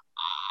 and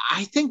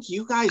I think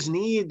you guys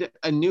need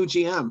a new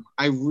GM.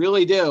 I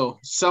really do.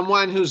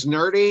 Someone who's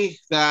nerdy,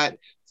 that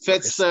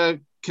fits the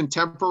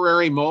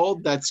contemporary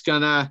mold, that's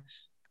going to,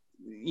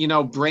 you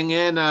know, bring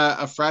in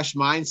a fresh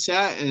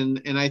mindset.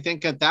 And I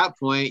think at that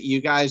point, you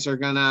guys are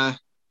going to,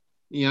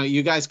 you know,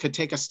 you guys could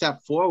take a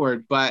step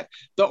forward. But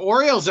the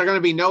Orioles are going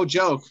to be no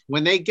joke.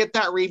 When they get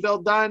that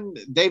rebuild done,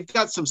 they've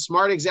got some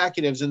smart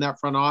executives in that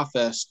front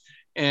office.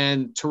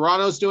 And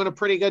Toronto's doing a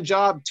pretty good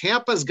job.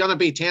 Tampa's going to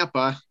be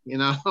Tampa, you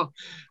know,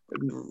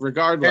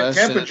 regardless.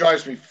 Tampa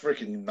drives me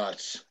freaking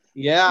nuts.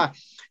 Yeah.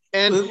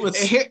 And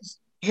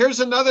here's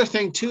another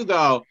thing, too,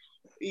 though.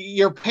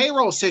 Your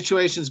payroll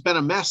situation's been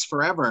a mess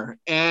forever.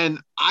 And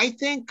I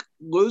think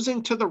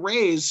losing to the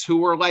Rays, who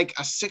were like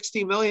a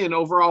 $60 million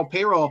overall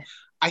payroll,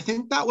 I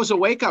think that was a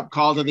wake-up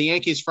call to the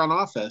Yankees front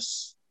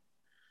office.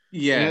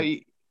 Yeah.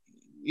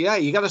 Yeah,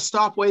 you got to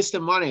stop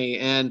wasting money.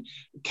 And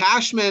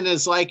Cashman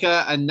is like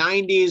a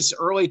 90s,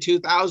 early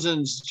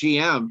 2000s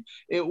GM.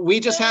 We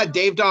just had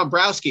Dave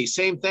Dombrowski.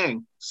 Same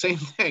thing.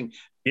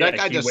 Yeah, that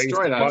guy he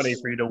destroyed us. Money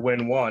for you to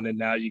win one, and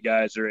now you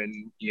guys are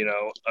in, you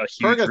know, a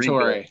huge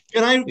purgatory.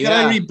 Rebuild. Can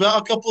I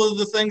rebut a couple of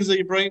the things that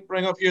you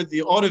bring up here?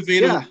 The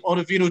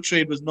Ottavino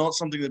trade was not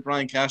something that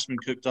Brian Cashman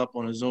cooked up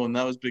on his own.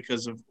 That was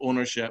because of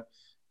ownership.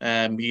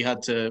 He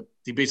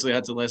basically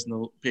had to lessen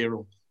the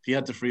payroll. He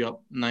had to free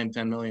up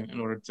 $9-10 million in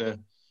order to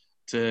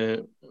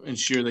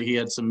ensure that he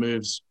had some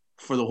moves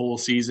for the whole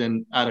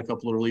season, add a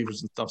couple of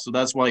relievers and stuff. So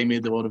that's why he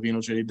made the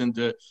Ottavino trade. He didn't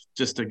do it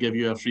just to give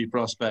you a free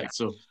prospect.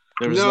 So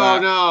there was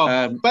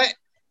but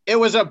it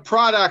was a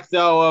product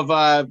though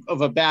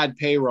of a bad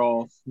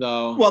payroll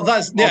though. Well,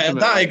 that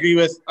I agree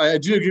with. I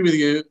do agree with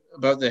you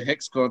about the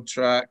Hicks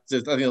contract. I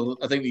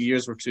think the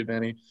years were too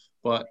many.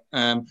 But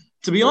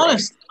to be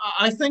honest,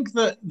 I think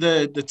that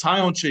the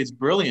Taillon trade's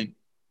brilliant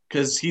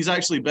because he's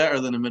actually better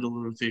than a middle of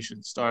the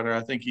rotation starter.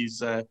 I think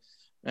he's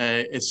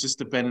it's just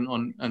dependent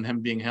on him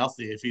being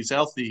healthy. If he's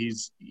healthy,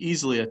 he's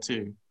easily a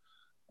 2,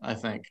 I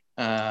think.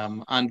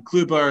 And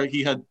Kluber,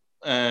 he had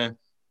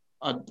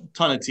a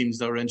ton of teams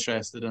that were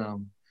interested in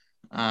him,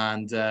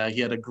 and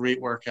he had a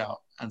great workout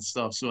and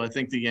stuff. So I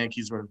think the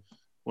Yankees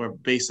were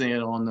basing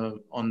it on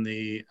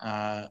the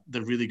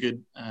really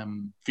good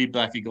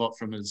feedback he got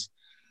from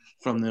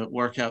the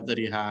workout that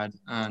he had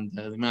and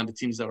the amount of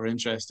teams that were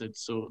interested.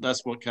 So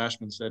that's what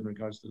Cashman said in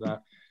regards to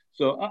that.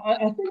 So I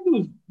think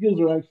those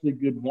deals are actually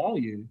good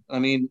value. I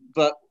mean,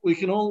 but we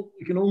can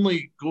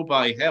only go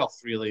by health,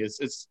 really.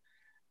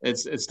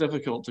 It's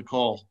difficult to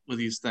call with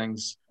these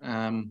things.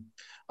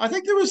 I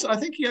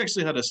think he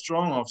actually had a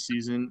strong off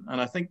season,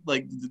 and I think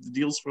like the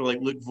deals for like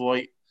Luke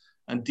Voigt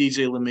and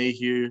DJ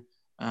LeMahieu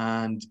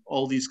and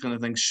all these kind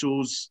of things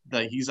shows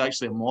that he's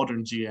actually a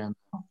modern GM.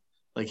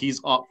 Like he's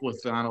up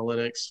with the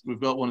analytics. We've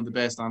got one of the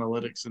best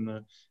analytics in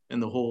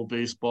the whole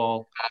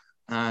baseball,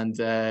 and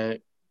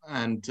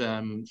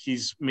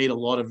he's made a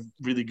lot of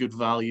really good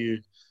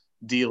value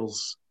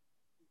deals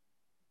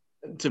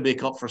to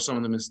make up for some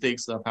of the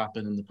mistakes that have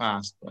happened in the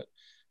past. But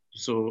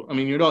so, I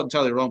mean, you're not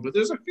entirely wrong, but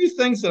there's a few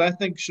things that I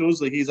think shows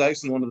that he's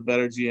actually one of the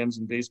better GMs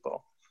in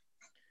baseball.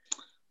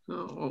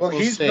 Well,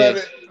 he's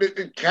better.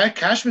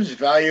 Cashman's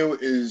value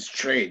is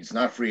trades,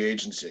 not free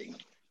agency.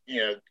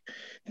 You know,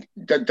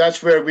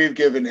 that's where we've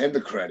given him the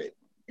credit.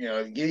 You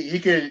know, he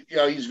could. You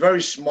know, he's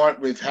very smart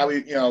with how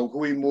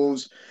who he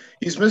moves.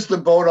 He's missed the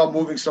boat on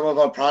moving some of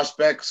our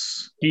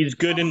prospects. He's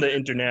good in the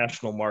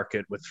international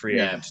market with free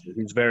agency.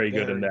 He's very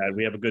good in that.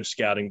 We have a good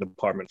scouting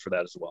department for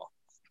that as well.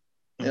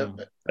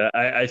 Yep.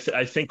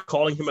 I think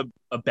calling him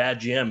a bad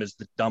GM is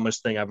the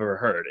dumbest thing I've ever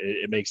heard.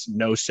 It makes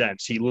no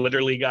sense. He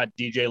literally got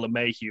DJ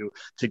LeMahieu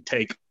to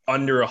take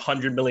under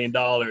 $100 million,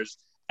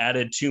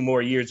 added 2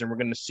 more years, and we're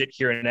going to sit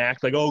here and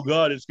act like, oh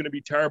God, it's going to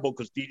be terrible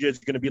because DJ is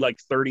going to be like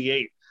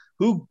 38.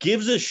 Who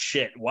gives a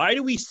shit? Why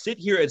do we sit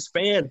here as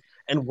fans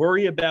and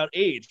worry about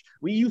age?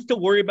 We used to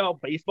worry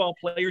about baseball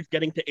players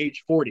getting to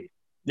age 40.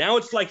 Now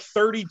it's like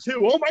 32.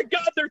 Oh my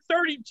God, they're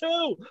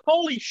 32.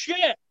 Holy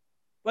shit.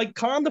 Like,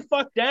 calm the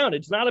fuck down.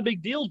 It's not a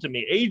big deal to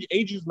me.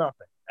 Age is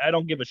nothing. I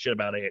don't give a shit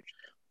about age.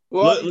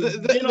 Well,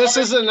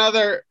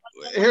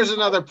 here's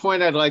another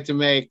point I'd like to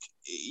make.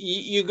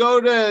 You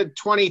go to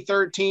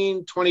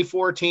 2013,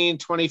 2014,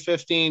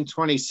 2015,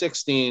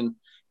 2016,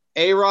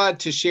 A-Rod,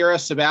 Teixeira,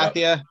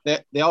 Sabathia,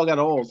 they all got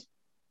old.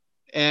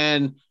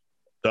 And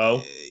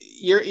so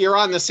you're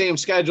on the same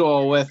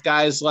schedule with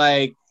guys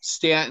like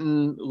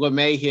Stanton,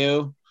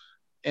 LeMahieu,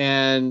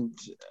 and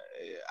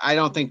I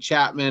don't think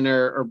Chapman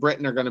or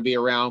Britton are going to be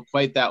around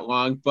quite that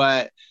long,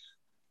 but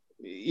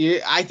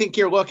I think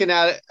you're looking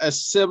at a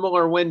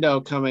similar window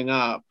coming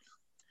up.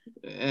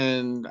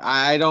 And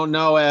I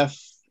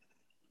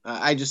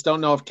just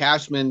don't know if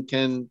Cashman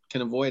can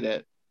avoid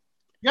it.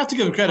 You have to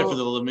give him credit for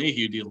the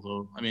LeMahieu deal,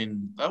 though. I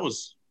mean, that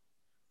was.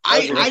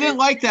 I didn't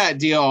like that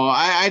deal.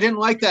 I didn't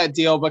like that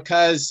deal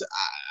because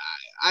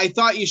I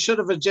thought you should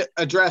have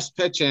addressed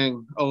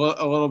pitching a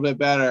little bit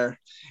better.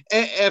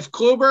 If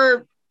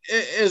Kluber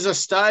is a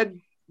stud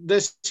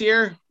this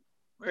year,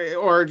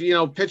 or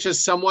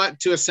pitches somewhat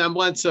to a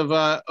semblance of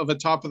a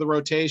top of the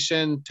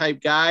rotation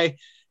type guy,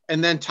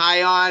 and then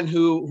Taillon,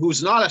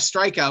 who's not a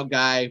strikeout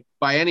guy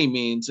by any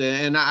means,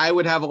 and I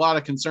would have a lot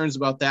of concerns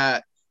about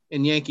that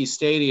in Yankee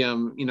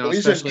Stadium.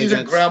 Especially he's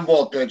a ground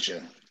ball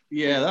pitcher.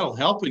 Yeah, that'll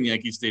help in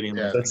Yankee Stadium.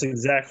 Yeah. That's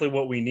exactly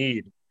what we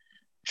need.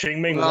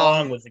 Ching-Ming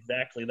Wong was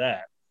exactly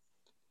that.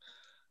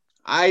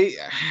 I'm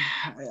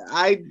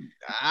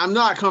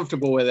not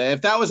comfortable with it.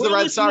 If that was the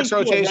Red Sox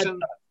rotation,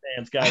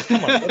 fans, guys,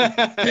 come on.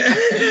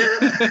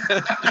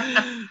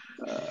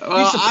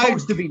 He's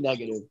supposed to be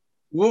negative.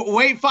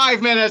 Wait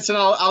 5 minutes and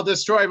I'll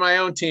destroy my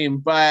own team.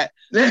 But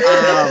but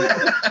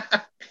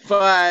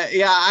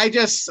yeah,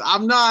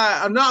 I'm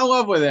not in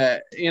love with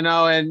it,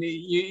 and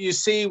you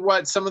see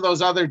what some of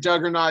those other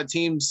juggernaut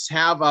teams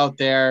have out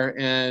there,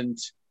 and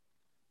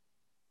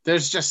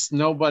there's just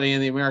nobody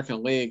in the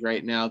American League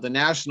right now. The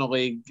National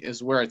League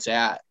is where it's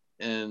at,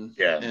 and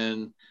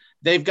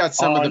they've got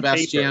some of the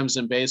best GMs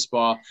in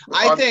baseball.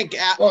 I think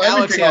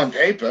Alex everything on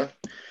paper.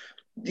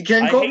 You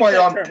can't go by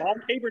on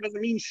paper doesn't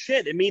mean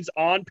shit. It means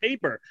on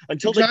paper.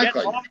 Until they get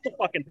off the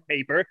fucking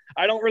paper,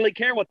 I don't really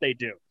care what they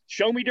do.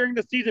 Show me during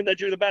the season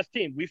that you're the best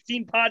team. We've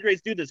seen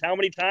Padres do this how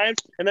many times,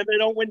 and then they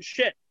don't win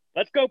shit.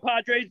 Let's go,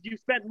 Padres. You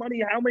spent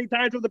money how many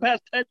times over the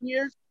past 10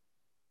 years?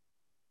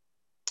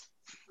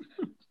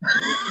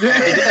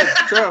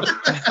 True.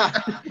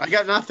 I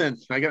got nothing.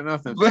 I will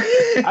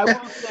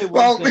say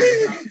one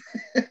thing.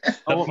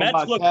 The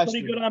Mets looked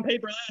pretty good on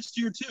paper last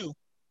year, too.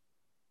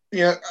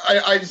 Yeah,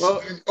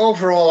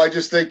 overall, I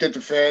just think that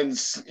the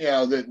fans,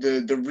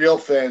 the real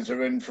fans are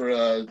going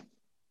to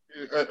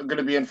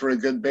be in for a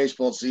good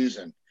baseball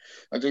season.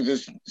 I think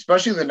this,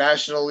 especially the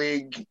National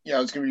League,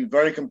 it's going to be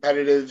very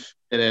competitive.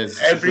 It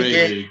is.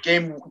 Every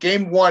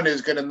game one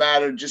is going to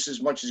matter just as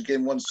much as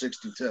game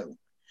 162.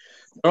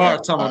 There are a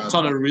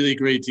ton of really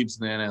great teams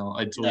in the NL.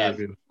 I totally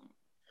agree with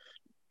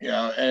you.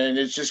 And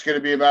it's just going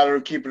to be a matter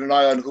of keeping an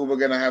eye on who we're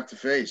going to have to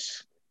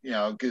face.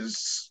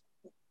 Because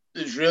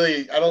there's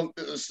really,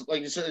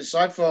 like you said,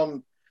 aside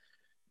from,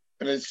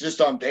 and it's just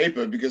on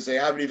paper because they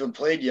haven't even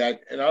played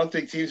yet, and I don't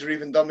think teams are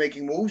even done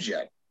making moves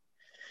yet.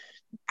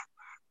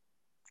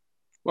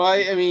 Well,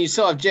 I mean, you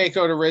still have Jake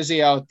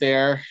Odorizzi out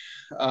there,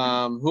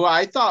 who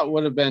I thought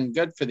would have been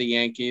good for the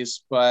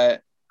Yankees,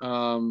 but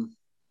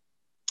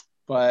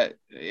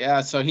yeah,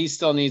 so he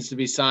still needs to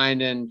be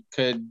signed and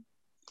could,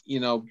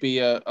 be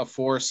a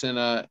force in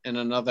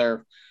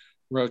another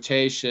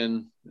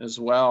rotation as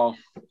well.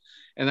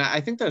 And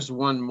I think there's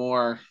one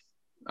more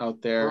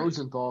out there.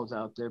 Rosenthal's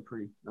out there,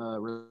 pretty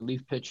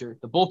relief pitcher.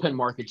 The bullpen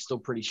market's still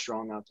pretty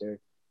strong out there.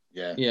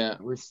 Yeah.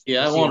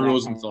 I want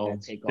Rosenthal.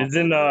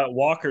 Isn't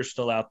Walker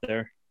still out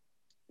there?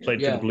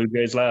 Played for the Blue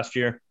Jays last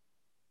year.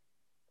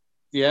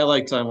 Yeah, I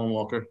like Taijuan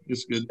Walker.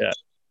 He's good.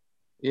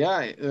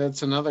 Yeah,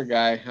 that's another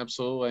guy.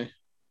 Absolutely.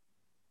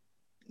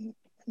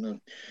 All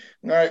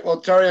right. Well,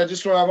 Terry, I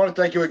want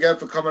to thank you again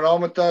for coming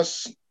on with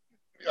us.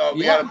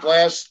 We had a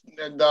blast,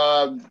 and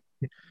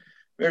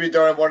maybe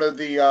during one of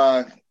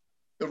the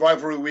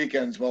rivalry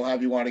weekends, we'll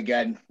have you on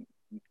again.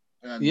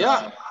 And,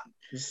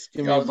 just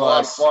give me a it was a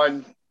lot of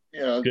fun.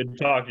 Good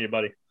talking to you,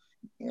 buddy.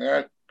 All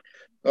right.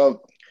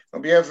 Well,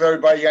 on behalf of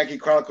everybody,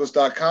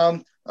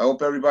 YankeeChronicles.com, I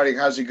hope everybody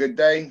has a good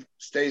day.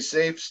 Stay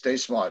safe, stay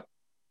smart.